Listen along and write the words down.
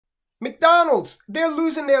McDonald's, they're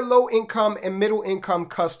losing their low-income and middle-income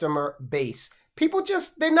customer base. People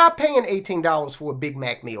they're not paying $18 for a Big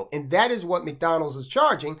Mac meal. And that is what McDonald's is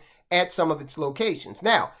charging at some of its locations.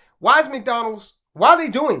 Now, why are they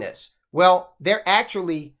doing this? Well, they're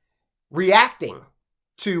actually reacting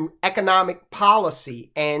to economic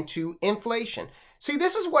policy and to inflation. See,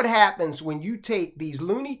 this is what happens when you take these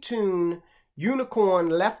Looney Tune, unicorn,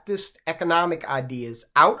 leftist economic ideas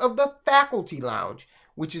out of the faculty lounge,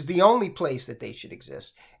 which is the only place that they should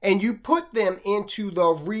exist, and you put them into the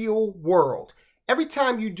real world. Every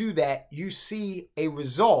time you do that, you see a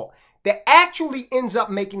result that actually ends up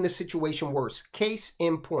making the situation worse. Case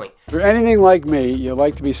in point. If you're anything like me, you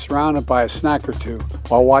like to be surrounded by a snack or two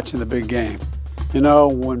while watching the big game. You know,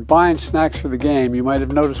 when buying snacks for the game, you might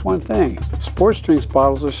have noticed one thing. Sports drinks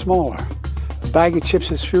bottles are smaller. A bag of chips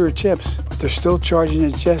has fewer chips, but they're still charging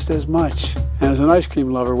you just as much. And as an ice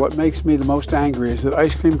cream lover, what makes me the most angry is that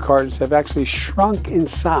ice cream cartons have actually shrunk in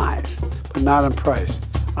size, but not in price.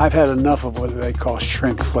 I've had enough of what they call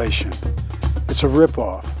shrinkflation. It's a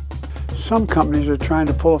ripoff. Some companies are trying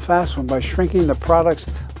to pull a fast one by shrinking the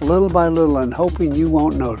products little by little and hoping you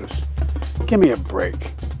won't notice. Give me a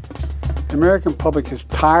break. The American public is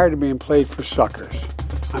tired of being played for suckers.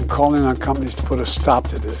 I'm calling on companies to put a stop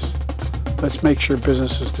to this. Let's make sure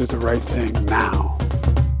businesses do the right thing now.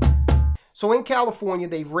 So in California,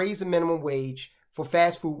 they've raised the minimum wage for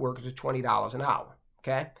fast food workers to $20 an hour,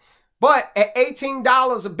 okay? But at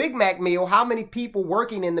 $18 a Big Mac meal, how many people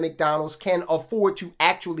working in the McDonald's can afford to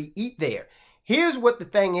actually eat there? Here's what the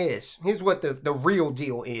thing is. Here's what the real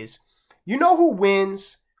deal is. You know who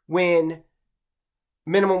wins when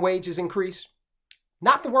minimum wage is increased?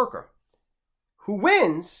 Not the worker. Who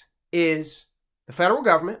wins is the federal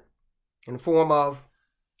government in the form of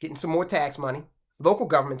getting some more tax money. Local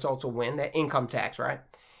governments also win, that income tax, right?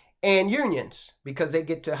 And unions, because they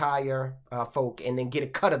get to hire folk and then get a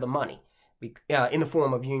cut of the money in the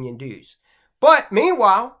form of union dues. But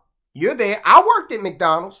meanwhile, you're there. I worked at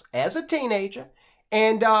McDonald's as a teenager.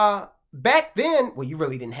 And back then, well, you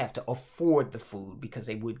really didn't have to afford the food because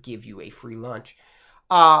they would give you a free lunch.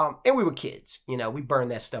 And we were kids. You know, we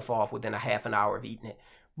burned that stuff off within a half an hour of eating it.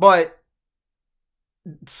 But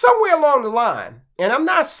somewhere along the line, and I'm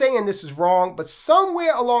not saying this is wrong, but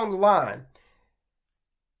somewhere along the line,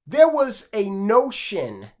 there was a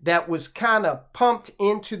notion that was kind of pumped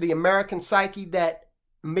into the American psyche that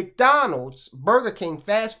McDonald's, Burger King,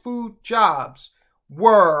 fast food jobs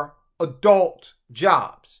were adult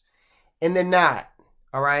jobs. And they're not,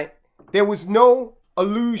 all right? There was no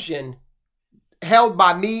illusion held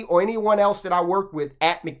by me or anyone else that I worked with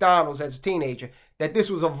at McDonald's as a teenager that this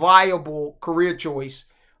was a viable career choice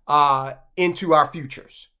into our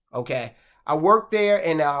futures, okay? I worked there,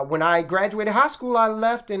 and when I graduated high school, I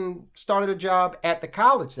left and started a job at the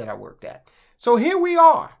college that I worked at. So here we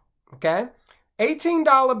are, okay?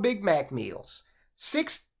 $18 Big Mac meals,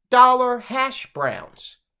 $6 hash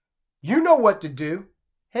browns. You know what to do.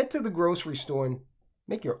 Head to the grocery store and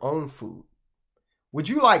make your own food. Would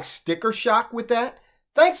you like sticker shock with that?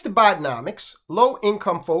 Thanks to Bidenomics,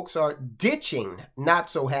 low-income folks are ditching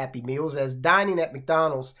not-so-happy meals as dining at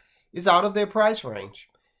McDonald's is out of their price range.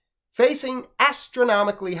 Facing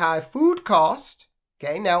astronomically high food costs,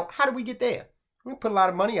 okay, now how do we get there? We put a lot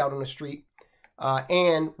of money out on the street,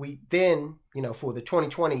 and we then, you know, for the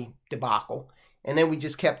 2020 debacle, and then we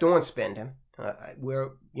just kept on spending.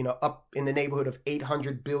 We're, you know, up in the neighborhood of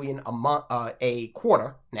 $800 billion a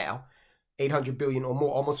quarter now. 800 billion or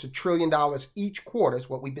more, almost $1 trillion each quarter is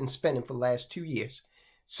what we've been spending for the last 2 years.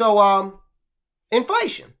 So,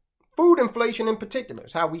 inflation, food inflation in particular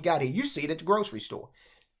is how we got here. You see it at the grocery store.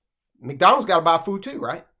 McDonald's got to buy food too,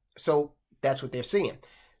 right? So that's what they're seeing.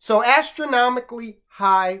 So astronomically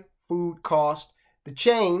high food cost. The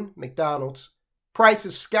chain, McDonald's,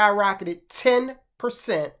 prices skyrocketed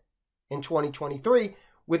 10% in 2023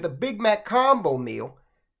 with a Big Mac combo meal,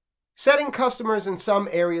 setting customers in some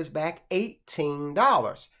areas back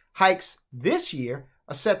 $18. Hikes this year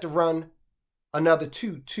are set to run another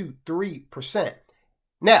 2 to 3%.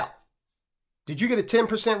 Now, did you get a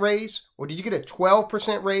 10% raise or did you get a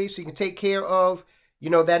 12% raise so you can take care of, you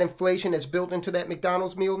know, that inflation that's built into that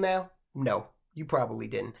McDonald's meal now? No, you probably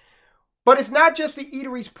didn't. But it's not just the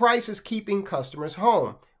eatery's prices keeping customers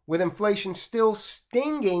home. With inflation still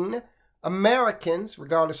stinging Americans,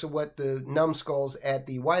 regardless of what the numbskulls at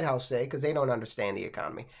the White House say, because they don't understand the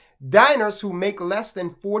economy, diners who make less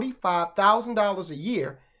than $45,000 a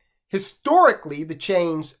year, historically the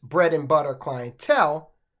chain's bread and butter clientele,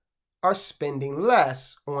 are spending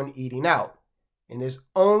less on eating out. And there's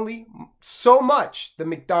only so much the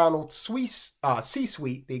McDonald's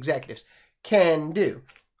C-suite, the executives, can do.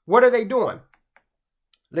 What are they doing?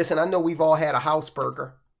 Listen, I know we've all had a house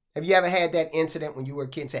burger. Have you ever had that incident when you were a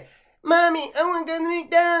kid and said, Mommy, I want to go to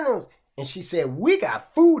McDonald's? And she said, we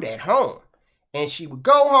got food at home. And she would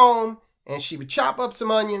go home and she would chop up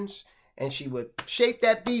some onions and she would shape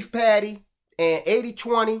that beef patty and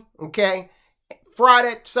 80-20, okay? Fry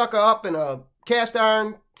that sucker up in a cast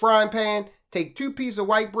iron frying pan. Take 2 pieces of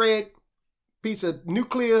white bread, piece of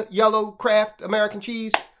nuclear yellow Kraft American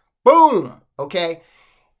cheese. Boom, okay?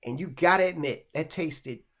 And you gotta admit, that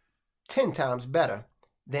tasted 10 times better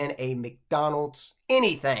than a McDonald's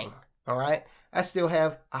anything, all right? I still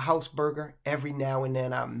have a house burger every now and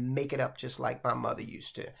then. I make it up just like my mother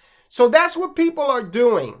used to. So that's what people are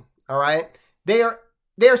doing, all right?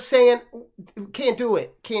 They're saying, can't do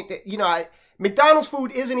it. McDonald's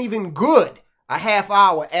food isn't even good a half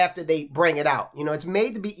hour after they bring it out. You know, it's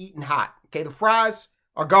made to be eaten hot, okay? The fries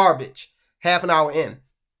are garbage half an hour in,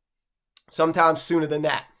 sometimes sooner than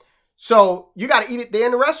that. So you got to eat it there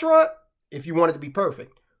in the restaurant if you want it to be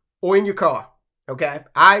perfect, or in your car, okay?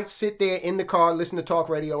 I sit there in the car, listen to talk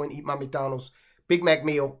radio, and eat my McDonald's Big Mac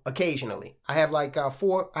meal occasionally. I have like I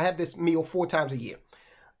have this meal 4 times a year.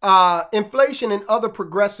 Inflation and other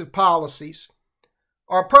progressive policies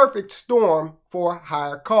are a perfect storm for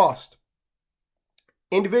higher cost.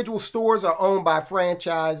 Individual stores are owned by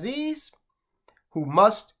franchisees who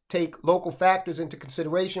must take local factors into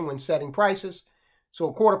consideration when setting prices. So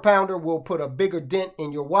a quarter pounder will put a bigger dent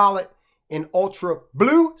in your wallet in ultra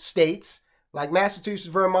blue states like Massachusetts,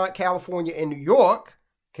 Vermont, California, and New York.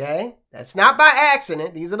 Okay, that's not by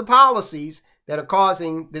accident. These are the policies that are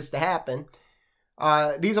causing this to happen.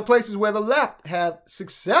 These are places where the left have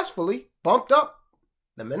successfully bumped up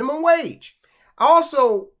the minimum wage.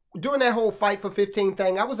 Also, during that whole fight for 15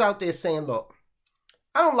 thing, I was out there saying, look,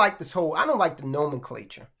 I don't like the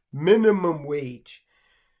nomenclature. Minimum wage.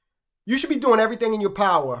 You should be doing everything in your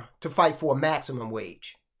power to fight for a maximum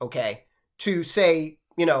wage, okay? To say,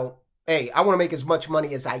 you know, hey, I want to make as much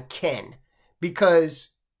money as I can, because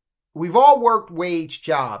we've all worked wage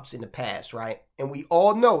jobs in the past, right? And we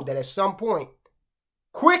all know that at some point,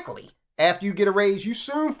 quickly, after you get a raise, you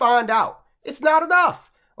soon find out it's not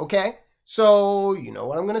enough, okay? So, you know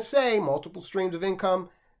what I'm going to say, multiple streams of income.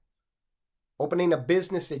 Opening a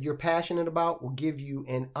business that you're passionate about will give you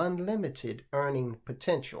an unlimited earning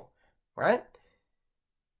potential, right?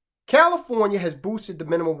 California has boosted the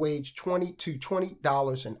minimum wage to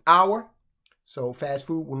 $20 an hour. So fast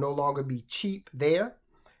food will no longer be cheap there.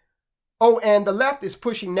 Oh, and the left is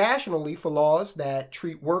pushing nationally for laws that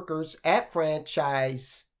treat workers at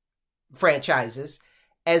franchises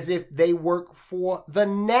as if they work for the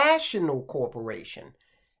national corporation.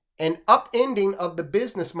 An upending of the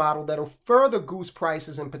business model that will further goose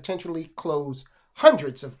prices and potentially close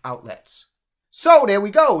hundreds of outlets. So there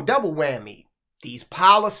we go, double whammy. These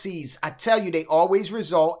policies, I tell you, they always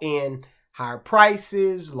result in higher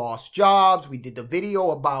prices, lost jobs. We did the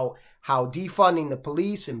video about how defunding the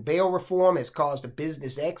police and bail reform has caused a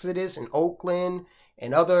business exodus in Oakland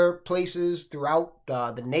and other places throughout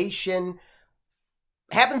the nation.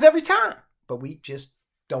 Happens every time, but we just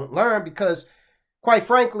don't learn because, quite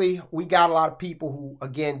frankly, we got a lot of people who,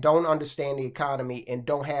 again, don't understand the economy and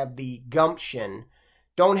don't have the gumption,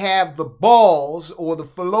 don't have the balls or the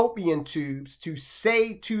fallopian tubes to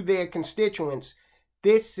say to their constituents,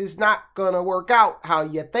 this is not going to work out how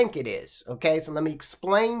you think it is. Okay, so let me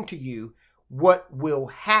explain to you what will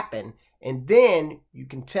happen, and then you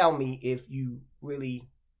can tell me if you really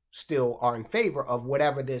still are in favor of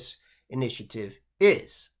whatever this initiative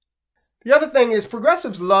is. The other thing is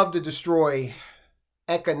progressives love to destroy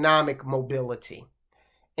economic mobility.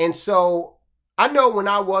 And so I know when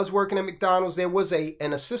I was working at McDonald's, there was an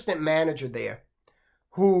assistant manager there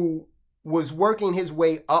who was working his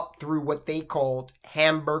way up through what they called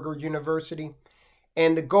Hamburger University.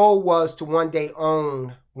 And the goal was to one day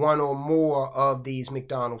own one or more of these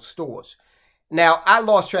McDonald's stores. Now, I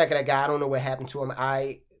lost track of that guy. I don't know what happened to him.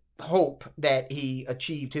 I hope that he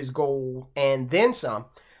achieved his goal and then some.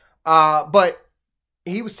 But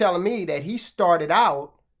he was telling me that he started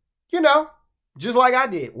out, you know, just like I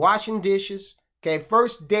did, washing dishes. Okay,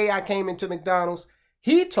 first day I came into McDonald's,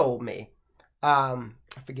 he told me, I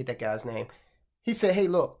forget that guy's name. He said, hey,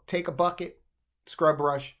 look, take a bucket, scrub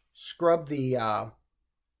brush, scrub the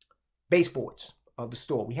baseboards of the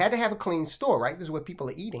store. We had to have a clean store, right? This is where people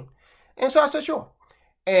are eating. And so I said, sure.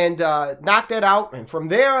 And knocked that out. And from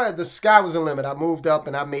there, the sky was the limit. I moved up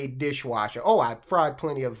and I made dishwasher. Oh, I fried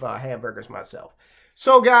plenty of hamburgers myself.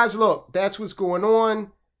 So, guys, look, that's what's going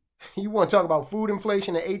on. You want to talk about food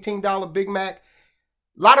inflation, an $18 Big Mac?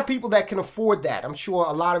 A lot of people that can afford that. I'm sure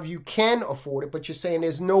a lot of you can afford it, but you're saying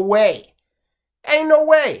there's no way Ain't no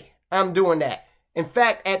way I'm doing that. In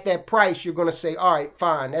fact, at that price, you're going to say, all right,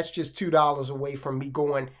 fine, that's just $2 away from me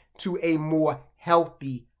going to a more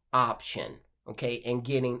healthy option, okay, and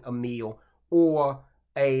getting a meal or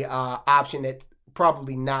a option that's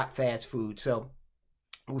probably not fast food. So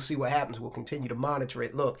we'll see what happens. We'll continue to monitor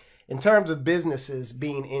it. Look, in terms of businesses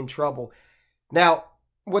being in trouble, now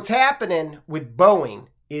what's happening with Boeing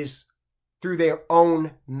is through their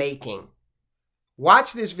own making.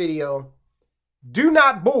 Watch this video. Do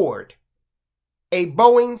not board a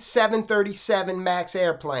Boeing 737 MAX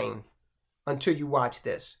airplane until you watch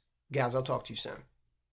this. Guys, I'll talk to you soon.